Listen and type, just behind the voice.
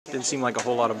Didn't seem like a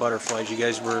whole lot of butterflies. You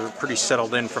guys were pretty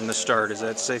settled in from the start. Is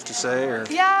that safe to say? Or?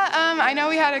 Yeah, I know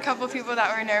we had a couple people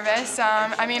that were nervous.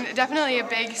 I mean, definitely a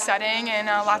big setting and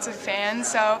lots of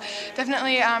fans. So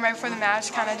definitely right before the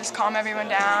match, kind of just calm everyone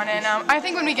down. And I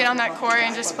think when we get on that court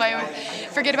and just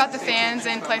forget about the fans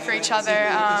and play for each other,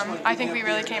 I think we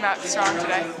really came out strong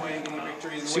today.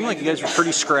 Seemed like you guys were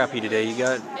pretty scrappy today. You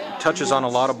got touches on a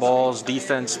lot of balls.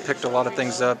 Defense picked a lot of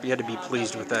things up. You had to be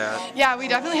pleased with that. Yeah, we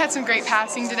definitely had some great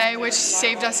passing today, which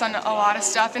saved us on a lot of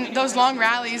stuff. And those long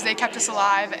rallies, they kept us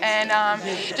alive. And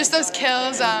just those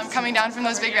kills coming down from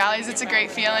those big rallies, it's a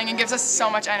great feeling and gives us so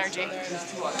much energy.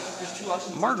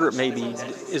 Margaret maybe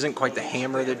isn't quite the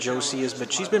hammer that Josie is,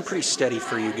 but she's been pretty steady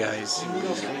for you guys.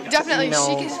 Definitely. You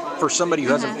know, for somebody who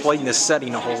hasn't played in this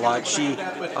setting a whole lot, she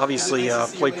obviously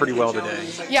played pretty well today.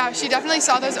 Yeah, she definitely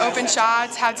saw those open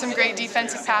shots, had some great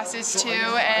defensive passes too,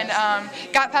 and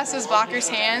got past those blockers'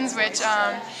 hands, which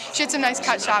she had some nice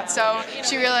cut shots, so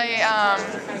she really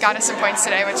got us some points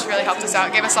today, which really helped us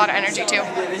out, gave us a lot of energy too.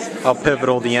 How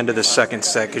pivotal the end of the second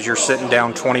set, because you're sitting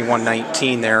down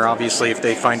 21-19 there. Obviously, if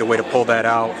they find a way to pull that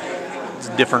out, it's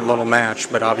a different little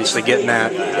match, but obviously getting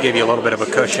that gave you a little bit of a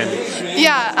cushion.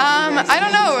 Yeah, I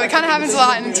don't know. It kind of happens a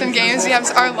lot in some games. We have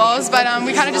our lulls, but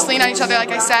we kind of just lean on each other,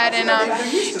 like I said, and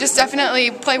just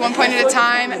definitely play 1 point at a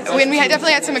time. We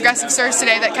definitely had some aggressive serves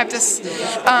today that kept us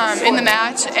in the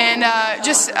match, and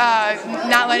just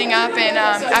not letting up. And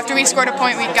after we scored a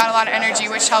point, we got a lot of energy,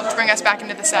 which helped bring us back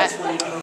into the set.